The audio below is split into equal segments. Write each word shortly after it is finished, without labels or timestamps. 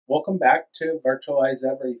Welcome back to Virtualize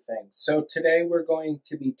Everything. So today we're going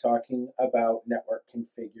to be talking about network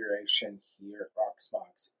configuration here at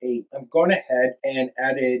Proxmox 8. I've gone ahead and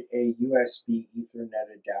added a USB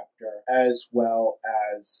Ethernet adapter as well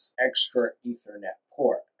as extra Ethernet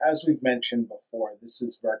port. As we've mentioned before, this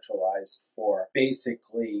is virtualized for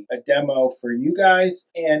basically a demo for you guys,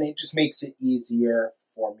 and it just makes it easier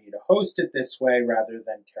for me to host it this way rather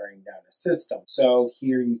than tearing down a system. So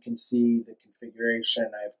here you can see the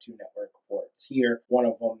configuration. I have two network ports here, one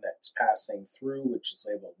of them that's passing through, which is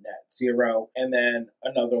labeled net 0, and then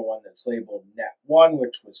another one that's labeled net 1,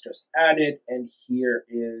 which was just added, and here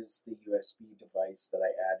is the USB device that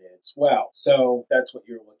I added as well. So that's what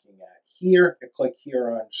you're looking at here. I click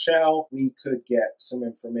here on shell, we could get some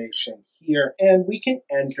information here, and we can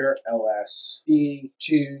enter LSB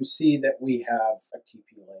to see that we have a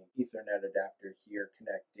TP-Link Ethernet adapter here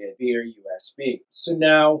connected via USB. So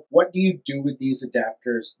now, what do you do with these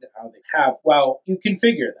adapters now they have? Well, you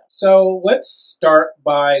configure them. So let's start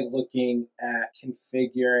by looking at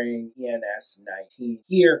configuring ENS19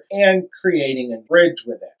 here and creating a bridge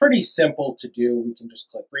with it. Pretty simple to do. We can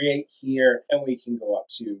just click create here and we can go up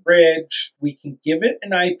to bridge. We can give it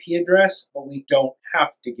an IP address, but we don't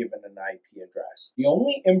have to give it an IP address. The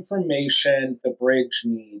only information the bridge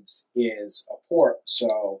needs is a port.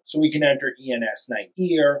 So we can enter ENS9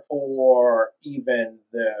 here, or even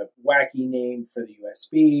the wacky name for the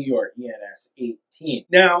USB, or ENS18.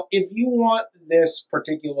 Now, if you want this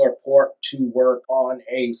particular port to work on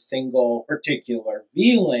a single particular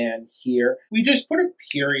VLAN here, we just put a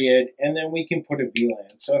period and then we can put a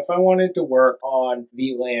VLAN. So if I wanted to work on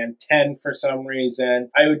VLAN 10 for some reason,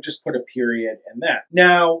 I would just put a period in that.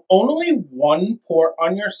 Now, only one port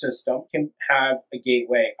on your system can have a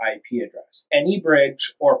gateway IP address. Any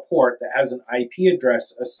bridge or port that has an IP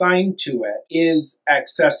address assigned to it is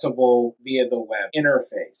accessible via the web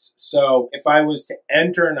interface. So if I was to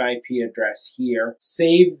enter an IP address here,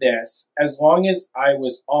 save this, as long as I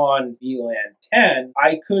was on VLAN 10,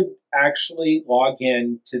 I could actually log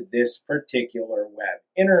in to this particular web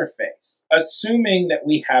interface, assuming that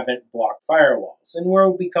we haven't blocked firewalls. And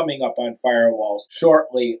we'll be coming up on firewalls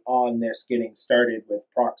shortly on this getting started with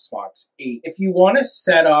Proxmox 8. If you want to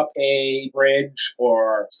set up a bridge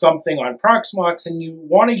or something on Proxmox and you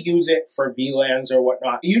want to use it for VLANs or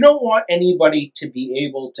whatnot, you don't want anybody to be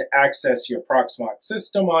able to access your Proxmox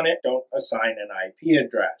system on it, don't assign an IP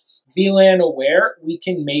address. VLAN aware, we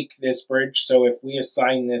can make this bridge, so if we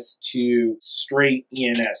assign this to straight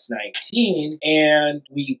ENS19 and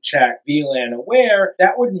we check VLAN aware,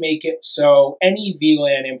 that would make it so any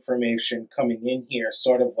VLAN information coming in here,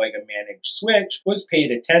 sort of like a managed switch, was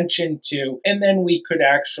paid attention to, and then we could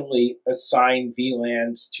actually assign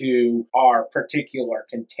VLANs to our particular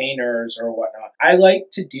containers or whatnot. I like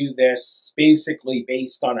to do this basically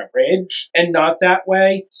based on a bridge and not that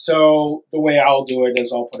way. So the way I'll do it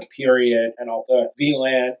is I'll put a period and I'll put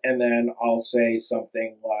VLAN and then I'll say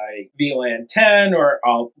something like VLAN 10, or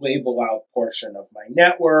I'll label out a portion of my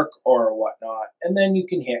network or whatnot, and then you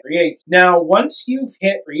can hit create. Now, once you've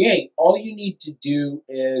hit create, all you need to do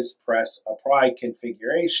is press apply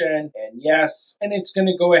configuration and yes, and it's going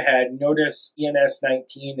to go ahead. Notice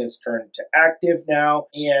ENS19 is turned to active now,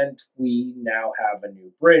 and we now have a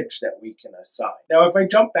new bridge that we can assign. Now, if I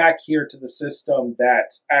jump back here to the system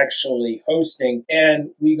that's actually hosting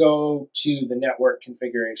and we go to the network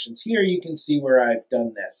configurations here, you can see where I've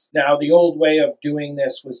done this. Now, the old way of doing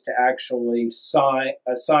this was to actually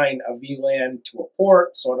assign a VLAN to a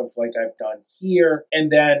port, sort of like I've done here.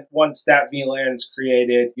 And then once that VLAN is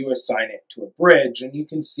created, you assign it to a bridge. And you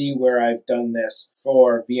can see where I've done this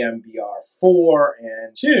for VMBR4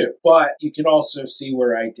 and 2. But you can also see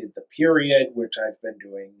where I did the period, which I've been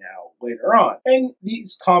doing now later on. And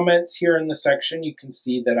these comments here in the section, you can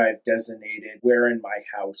see that I've designated where in my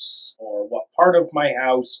house or what part of my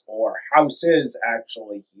house or houses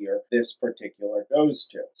actually here this particular goes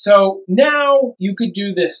to. So now you could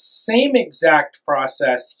do the same exact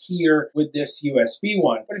process here with this USB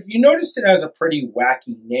one, but if you noticed, it has a pretty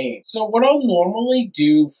wacky name. So what I'll normally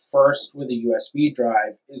do first with a USB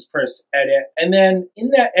drive is press edit, and then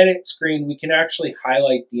in that edit screen we can actually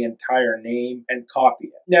highlight the entire name and copy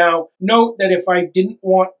it. Now note that if I didn't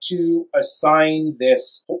want to assign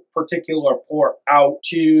this particular port out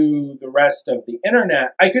to the rest of the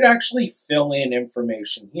internet, I could actually fill in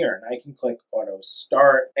information here, and I can click auto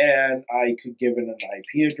start and I could give it an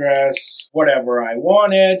IP address, whatever I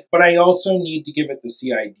wanted, but I also need to give it the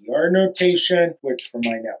CIDR notation, which for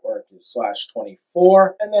my network is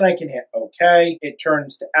 /24, and then I can hit OK. It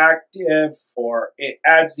turns to active, or it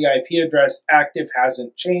adds the IP address. Active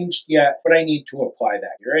hasn't changed yet, but I need to apply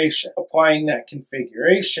that configuration. Applying that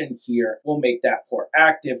configuration here will make that port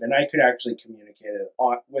active, and I could actually communicate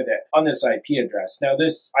with it on this IP address. Now,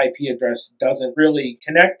 this IP address doesn't really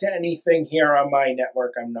connect to anything here on my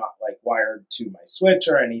network. I'm not like wired to my switch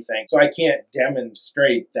or anything, so I can't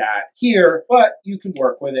demonstrate that here, but you can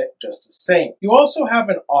work with it just the same. You also have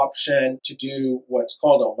an option to do what's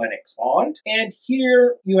called a Linux bond, and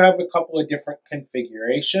here you have a couple of different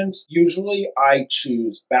configurations. Usually I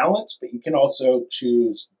choose balance, but you can also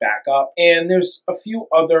choose backup, and there's a few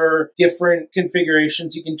other different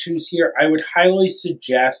configurations you can choose here. I would highly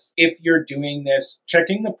suggest, if you're doing this,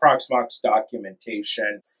 checking the Proxmox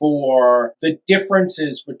documentation for the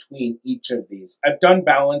differences between each of these. I've done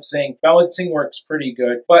balancing. Balancing works pretty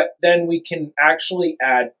good, but then we can actually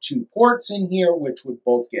add 2 ports in here, which would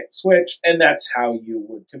both get switched, and that's how you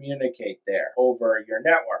would communicate there over your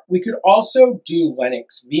network. We could also do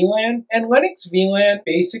Linux VLAN, and Linux VLAN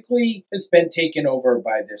basically has been taken over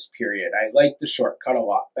by this period. I like the shortcut a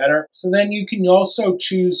lot better. So then you can also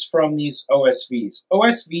choose from these OSVs.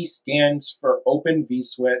 OSV stands for Open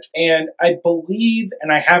vSwitch, and I believe,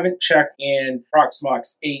 and I haven't checked in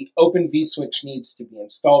Proxmox 8, Open vSwitch needs to be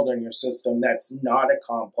installed on your system. That's not a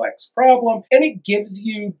complex problem, and it gives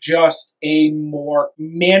you just a more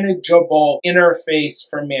manageable interface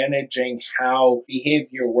for managing how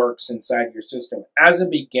behavior works inside your system. As a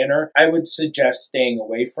beginner, I would suggest staying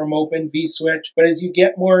away from Open vSwitch, but as you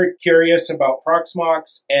get more curious about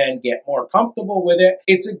Proxmox and get more comfortable with it,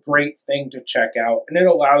 it's a great thing to check out, and it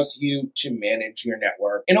allows you to manage your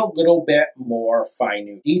network in a little bit more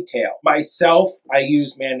fine detail. Myself, I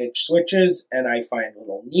use managed switches, and I find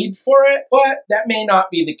little need for it, but that may not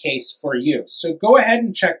be the case for you. So go ahead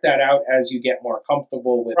and check that out as you get more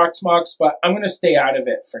comfortable with Proxmox, but I'm going to stay out of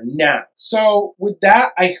it for now. So with that,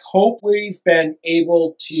 I hope we've been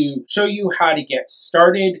able to show you how to get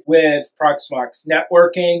started with Proxmox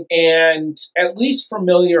networking and at least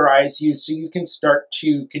familiarize you so you can start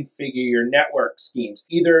to configure your network schemes,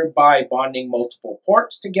 either by bonding multiple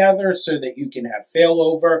ports together so that you can have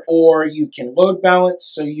failover, or you can load balance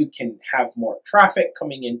so you can have more traffic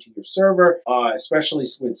coming into your server, especially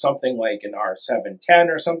with something like an R710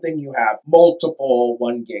 or something. You have multiple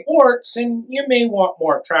 1 gig ports, and you may want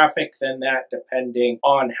more traffic than that depending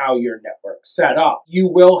on how your network's set up. You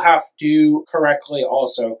will have to correctly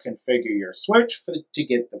also configure your switch to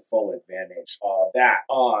get the full advantage of that.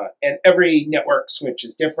 And every network switch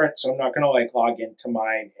is different, so I'm not going to log into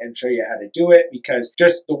mine and show you how to do it, because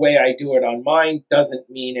just the way I do it on mine doesn't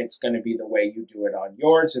mean it's going to be the way you do it on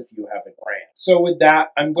yours if you have a brand. So with that,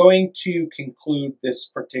 I'm going to conclude this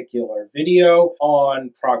particular video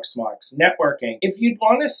on Proxmox networking. If you'd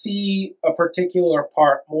want to see a particular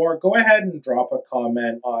part more, go ahead and drop a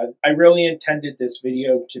comment. I really intended this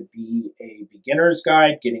video to be a beginner's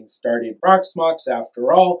guide, getting started Proxmox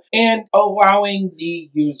after all, and allowing the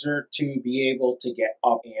user to be able to get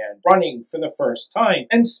up and running for the first time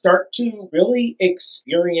and start to really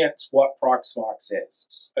experience what Proxmox is.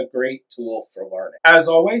 It's a great tool for learning. As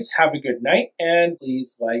always, have a good night, and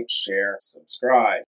please like, share, subscribe.